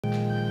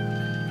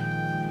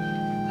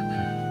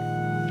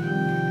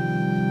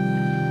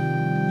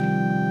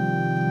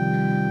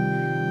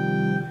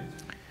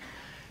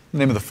In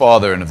the name of the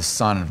Father, and of the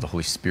Son, and of the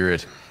Holy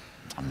Spirit.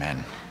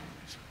 Amen.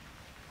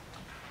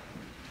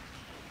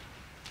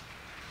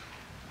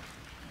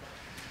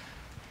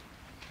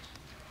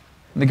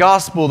 The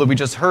gospel that we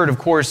just heard, of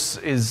course,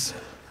 is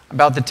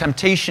about the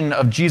temptation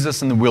of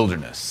Jesus in the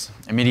wilderness.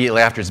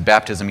 Immediately after his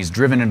baptism, he's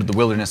driven into the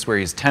wilderness where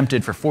he's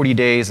tempted for 40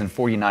 days and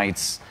 40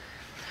 nights.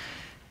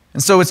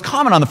 And so it's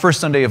common on the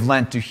first Sunday of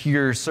Lent to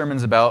hear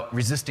sermons about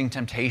resisting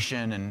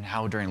temptation and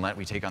how during Lent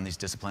we take on these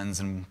disciplines,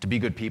 and to be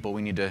good people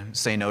we need to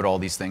say no to all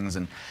these things.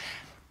 And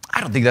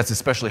I don't think that's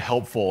especially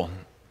helpful.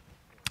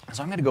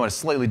 So I'm going to go in a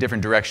slightly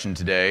different direction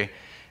today.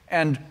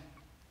 And,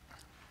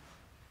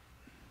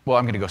 well,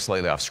 I'm going to go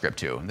slightly off script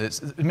too.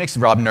 It makes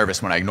Rob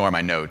nervous when I ignore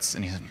my notes.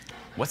 And he says,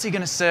 what's he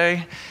going to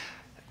say?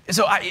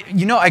 So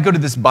I go to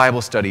this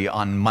Bible study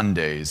on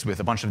Mondays with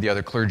a bunch of the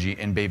other clergy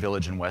in Bay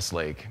Village and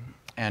Westlake.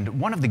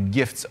 And one of the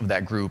gifts of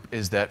that group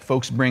is that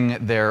folks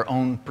bring their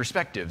own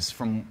perspectives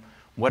from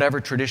whatever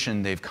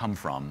tradition they've come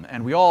from.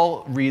 And we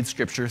all read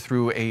Scripture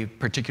through a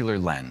particular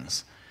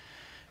lens.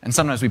 And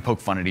sometimes we poke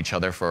fun at each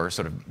other for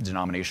sort of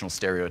denominational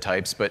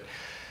stereotypes. But,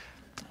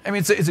 I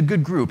mean, it's a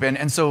good group.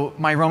 And so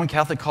my Roman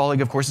Catholic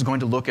colleague, of course, is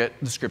going to look at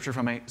the Scripture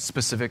from a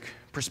specific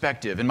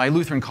perspective. And my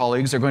Lutheran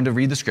colleagues are going to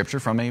read the Scripture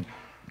from a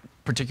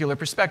particular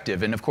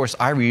perspective. And, of course,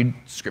 I read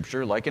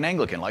Scripture like an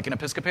Anglican, like an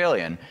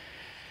Episcopalian.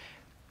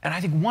 And I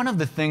think one of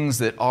the things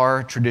that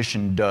our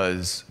tradition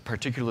does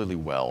particularly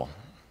well,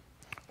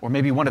 or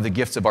maybe one of the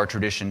gifts of our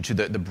tradition to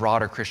the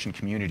broader Christian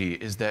community,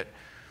 is that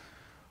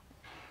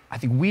I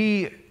think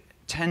we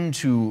tend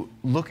to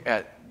look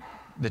at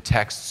the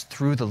texts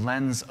through the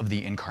lens of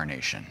the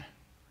incarnation.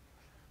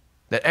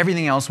 That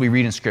everything else we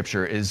read in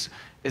Scripture is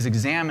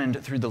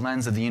examined through the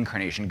lens of the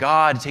incarnation.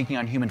 God taking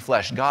on human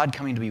flesh, God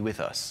coming to be with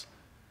us.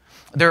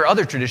 There are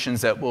other traditions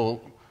that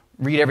will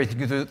read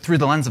everything through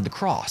the lens of the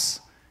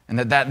cross. And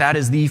that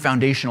is the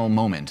foundational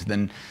moment.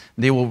 Then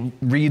they will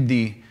read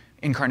the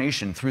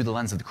incarnation through the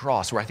lens of the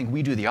cross, where I think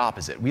we do the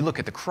opposite. We look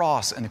at the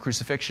cross and the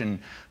crucifixion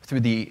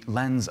through the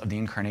lens of the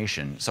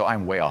incarnation. So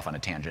I'm way off on a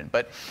tangent.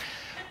 But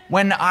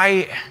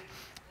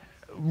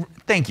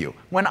thank you.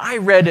 When I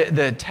read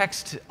the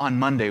text on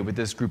Monday with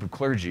this group of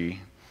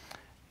clergy,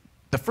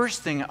 the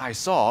first thing I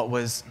saw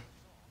was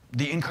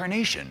the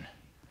incarnation.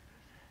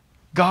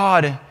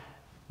 God,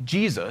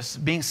 Jesus,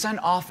 being sent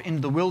off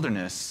into the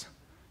wilderness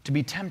to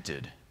be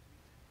tempted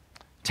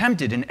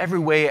in every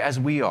way as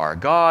we are.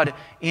 God,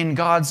 in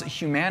God's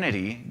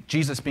humanity,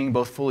 Jesus being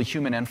both fully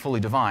human and fully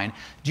divine,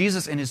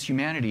 Jesus in his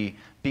humanity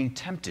being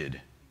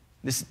tempted,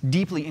 this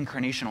deeply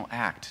incarnational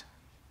act,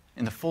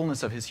 in the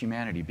fullness of his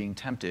humanity being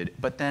tempted,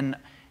 but then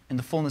in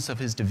the fullness of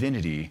his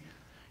divinity,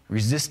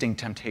 resisting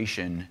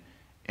temptation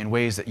in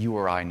ways that you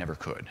or I never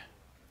could.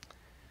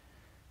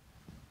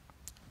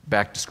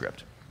 Back to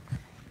script.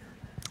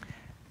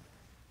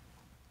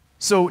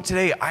 So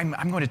today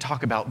I'm going to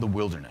talk about the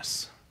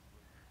wilderness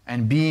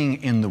and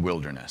being in the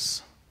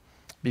wilderness,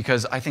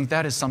 because I think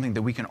that is something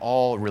that we can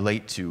all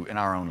relate to in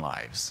our own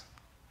lives.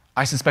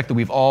 I suspect that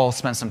we've all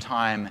spent some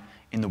time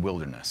in the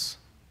wilderness,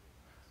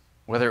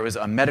 whether it was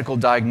a medical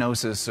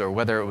diagnosis or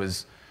whether it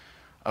was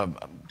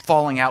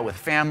falling out with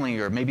family,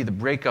 or maybe the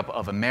breakup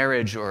of a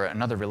marriage or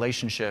another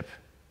relationship,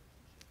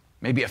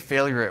 maybe a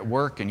failure at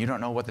work and you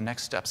don't know what the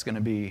next step's going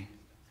to be.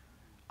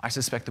 I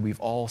suspect that we've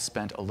all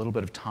spent a little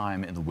bit of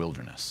time in the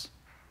wilderness.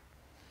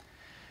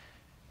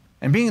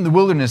 And being in the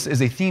wilderness is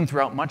a theme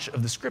throughout much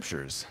of the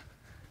Scriptures.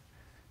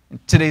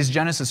 Today's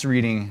Genesis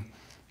reading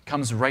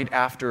comes right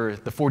after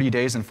the 40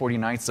 days and 40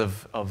 nights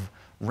of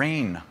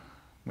rain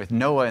with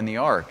Noah in the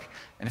ark.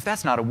 And if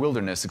that's not a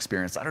wilderness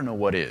experience, I don't know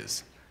what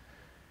is.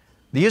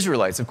 The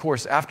Israelites, of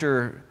course,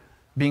 after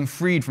being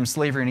freed from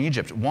slavery in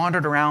Egypt,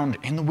 wandered around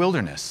in the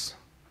wilderness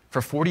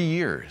for 40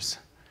 years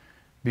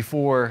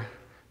before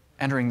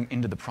entering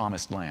into the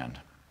promised land.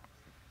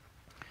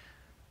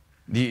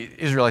 The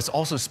Israelites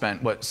also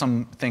spent what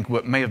some think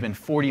what may have been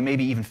 40,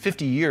 maybe even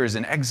 50 years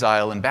in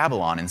exile in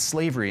Babylon, in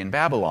slavery in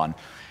Babylon.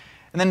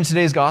 And then in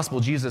today's gospel,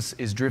 Jesus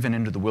is driven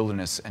into the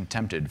wilderness and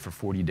tempted for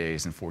 40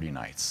 days and 40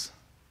 nights.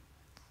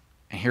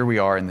 And here we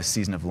are in the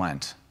season of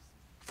Lent,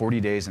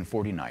 40 days and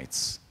 40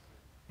 nights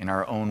in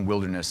our own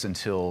wilderness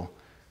until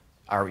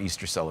our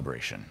Easter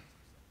celebration.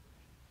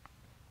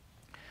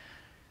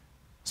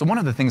 So one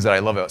of the things that I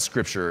love about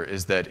Scripture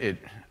is that it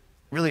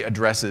really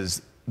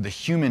addresses the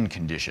human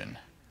condition.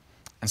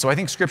 And so I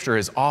think Scripture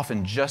is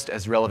often just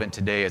as relevant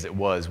today as it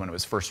was when it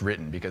was first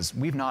written, because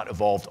we've not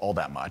evolved all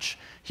that much.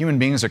 Human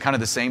beings are kind of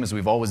the same as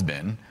we've always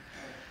been.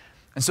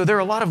 And so there are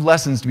a lot of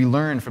lessons to be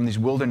learned from these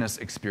wilderness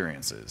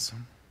experiences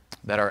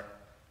that are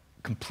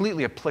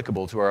completely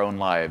applicable to our own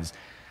lives.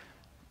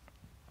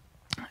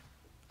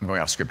 I'm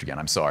going off script again,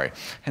 I'm sorry.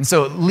 And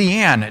so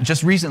Leanne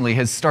just recently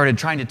has started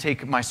trying to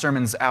take my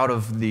sermons out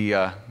of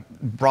the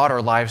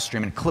broader live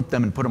stream and clip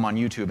them and put them on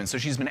YouTube. And so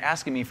she's been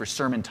asking me for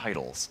sermon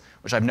titles,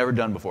 which I've never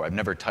done before. I've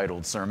never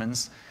titled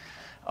sermons.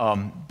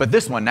 But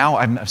this one, now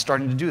I'm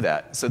starting to do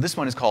that. So this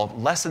one is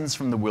called Lessons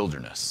from the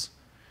Wilderness,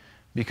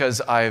 because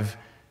I've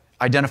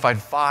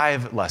identified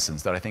 5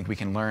 lessons that I think we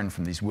can learn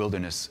from these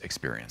wilderness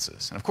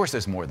experiences. And of course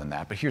there's more than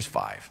that, but here's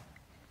 5.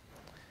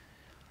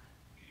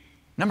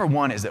 Number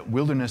one is that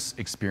wilderness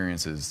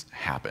experiences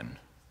happen.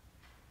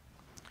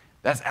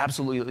 That's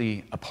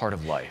absolutely a part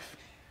of life.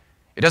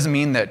 It doesn't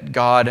mean that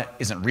God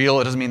isn't real.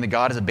 It doesn't mean that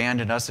God has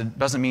abandoned us. It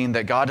doesn't mean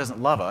that God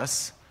doesn't love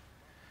us.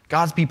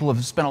 God's people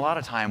have spent a lot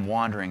of time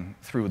wandering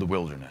through the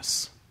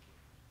wilderness,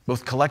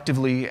 both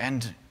collectively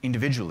and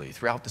individually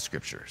throughout the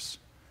Scriptures.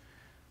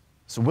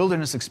 So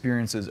wilderness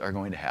experiences are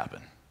going to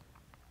happen.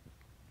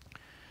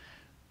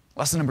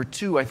 Lesson number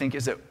two, I think,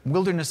 is that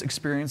wilderness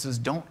experiences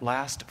don't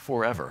last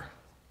forever.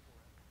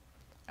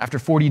 After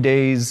 40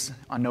 days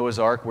on Noah's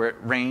Ark where it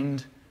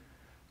rained,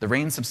 the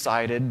rain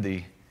subsided,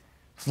 the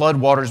flood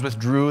waters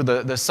withdrew,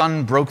 the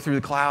sun broke through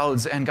the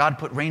clouds, and God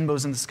put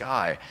rainbows in the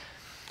sky.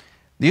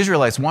 The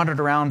Israelites wandered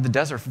around the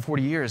desert for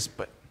 40 years,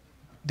 but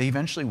they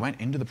eventually went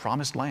into the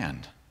promised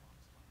land.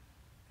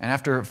 And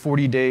after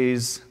 40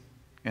 days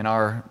in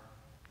our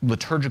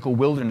liturgical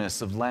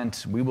wilderness of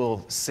Lent, we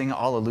will sing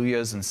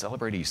Alleluias and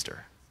celebrate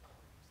Easter.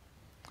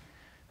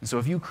 And so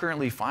if you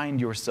currently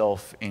find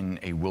yourself in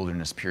a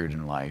wilderness period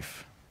in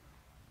life,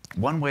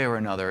 one way or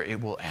another,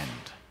 it will end.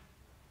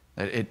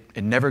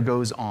 It never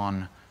goes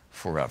on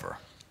forever.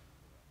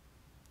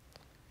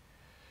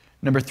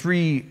 Number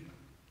three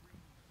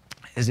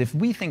is if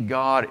we think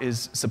God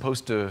is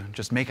supposed to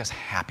just make us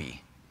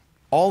happy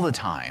all the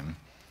time,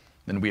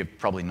 then we have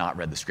probably not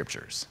read the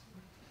Scriptures.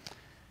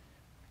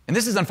 And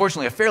this is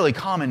unfortunately a fairly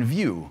common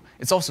view.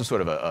 It's also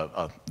sort of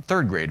a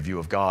third-grade view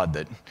of God,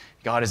 that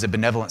God is a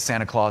benevolent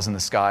Santa Claus in the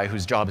sky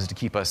whose job is to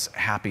keep us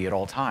happy at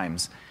all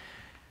times.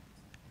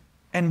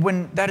 And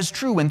when that is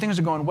true, when things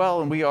are going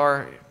well and we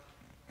are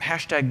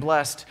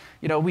 #blessed,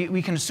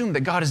 we can assume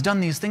that God has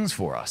done these things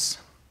for us.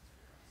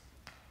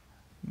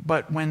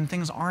 But when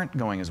things aren't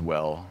going as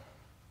well,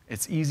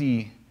 it's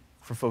easy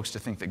for folks to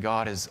think that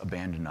God has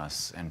abandoned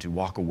us and to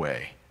walk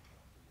away.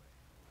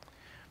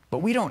 But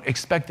we don't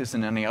expect this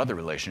in any other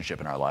relationship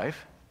in our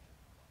life.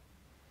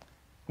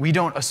 We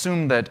don't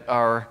assume that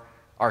our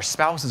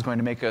spouse is going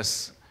to make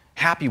us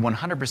happy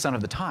 100%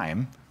 of the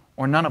time,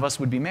 or none of us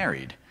would be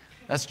married.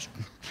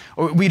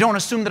 Or we don't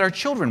assume that our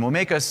children will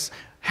make us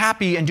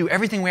happy and do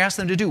everything we ask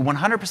them to do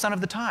 100%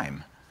 of the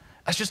time.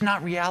 That's just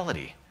not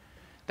reality.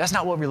 That's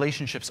not what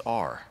relationships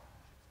are.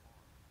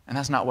 And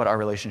that's not what our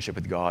relationship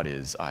with God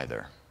is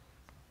either.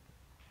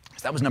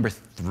 So that was number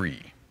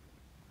three.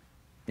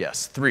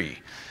 Yes, three.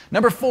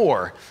 Number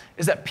four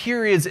is that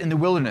periods in the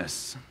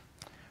wilderness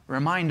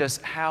remind us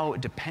how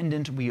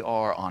dependent we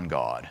are on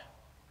God.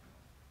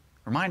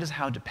 Remind us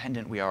how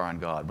dependent we are on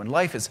God. When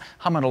life is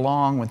humming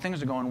along, when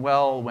things are going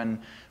well,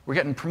 when we're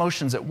getting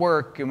promotions at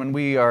work, and when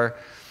we are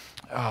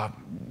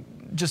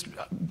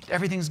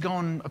everything's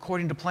going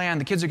according to plan,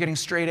 the kids are getting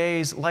straight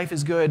A's, life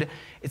is good,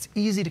 it's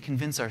easy to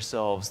convince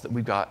ourselves that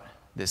we've got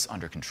this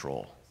under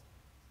control,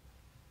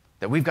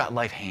 that we've got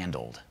life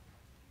handled.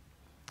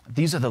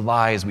 These are the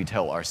lies we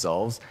tell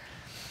ourselves.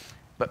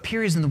 But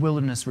periods in the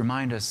wilderness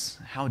remind us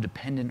how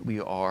dependent we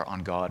are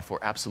on God for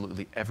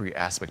absolutely every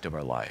aspect of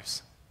our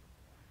lives.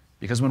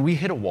 Because when we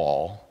hit a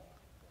wall,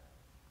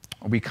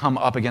 or we come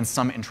up against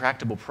some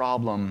intractable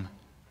problem,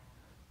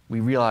 we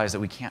realize that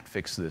we can't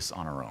fix this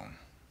on our own.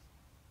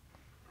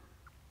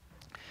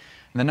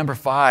 And then number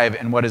five,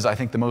 and what is, I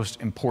think, the most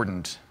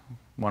important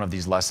one of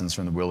these lessons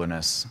from the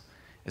wilderness,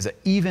 is that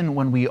even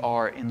when we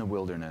are in the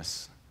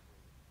wilderness,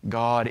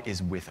 God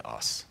is with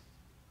us.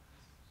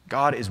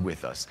 God is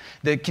with us.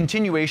 The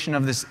continuation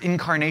of this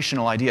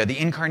incarnational idea, the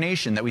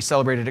incarnation that we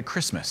celebrated at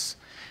Christmas,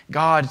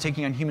 God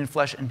taking on human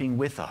flesh and being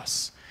with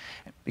us.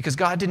 Because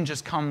God didn't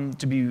just come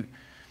to be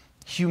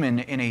human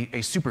in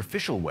a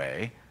superficial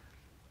way,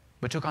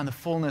 but took on the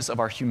fullness of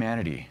our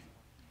humanity,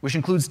 which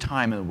includes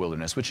time in the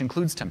wilderness, which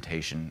includes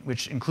temptation,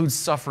 which includes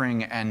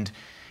suffering, and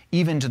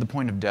even to the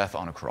point of death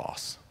on a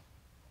cross.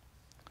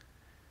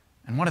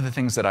 And one of the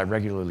things that I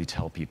regularly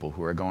tell people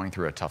who are going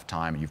through a tough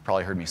time, and you've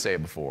probably heard me say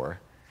it before,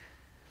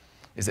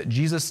 is that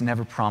Jesus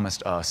never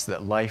promised us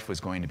that life was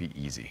going to be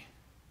easy.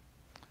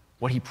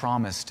 What he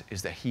promised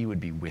is that he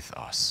would be with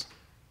us.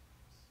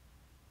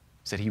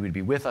 He said he would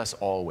be with us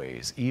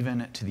always,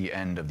 even to the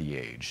end of the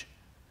age.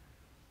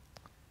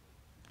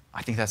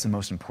 I think that's the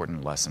most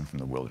important lesson from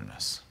the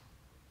wilderness,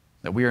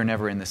 that we are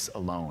never in this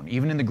alone.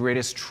 Even in the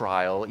greatest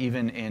trial,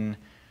 even in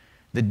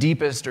the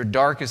deepest or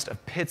darkest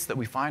of pits that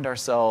we find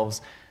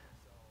ourselves,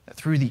 that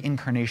through the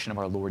incarnation of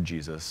our Lord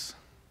Jesus,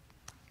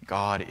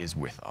 God is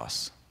with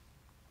us.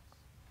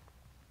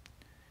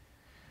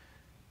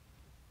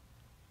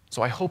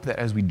 So I hope that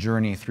as we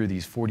journey through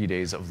these 40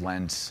 days of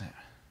Lent,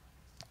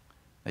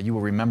 that you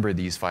will remember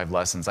these 5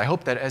 lessons. I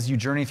hope that as you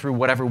journey through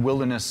whatever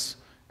wilderness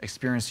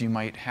experience you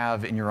might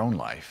have in your own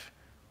life,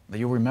 that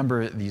you'll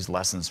remember these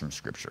lessons from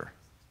Scripture.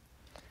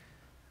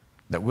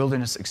 That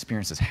wilderness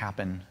experiences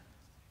happen,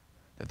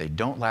 that they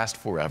don't last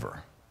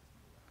forever.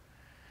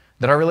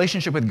 That our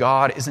relationship with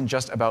God isn't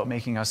just about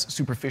making us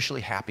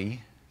superficially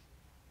happy.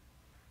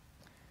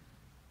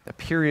 That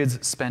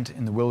periods spent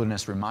in the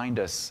wilderness remind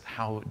us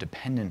how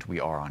dependent we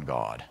are on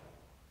God.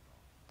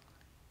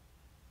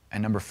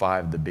 And number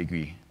 5, the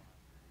biggie,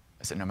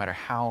 is that no matter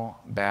how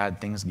bad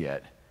things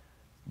get,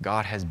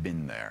 God has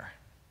been there.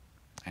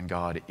 and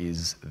God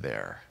is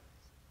there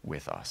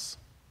with us.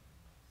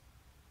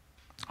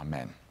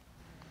 Amen.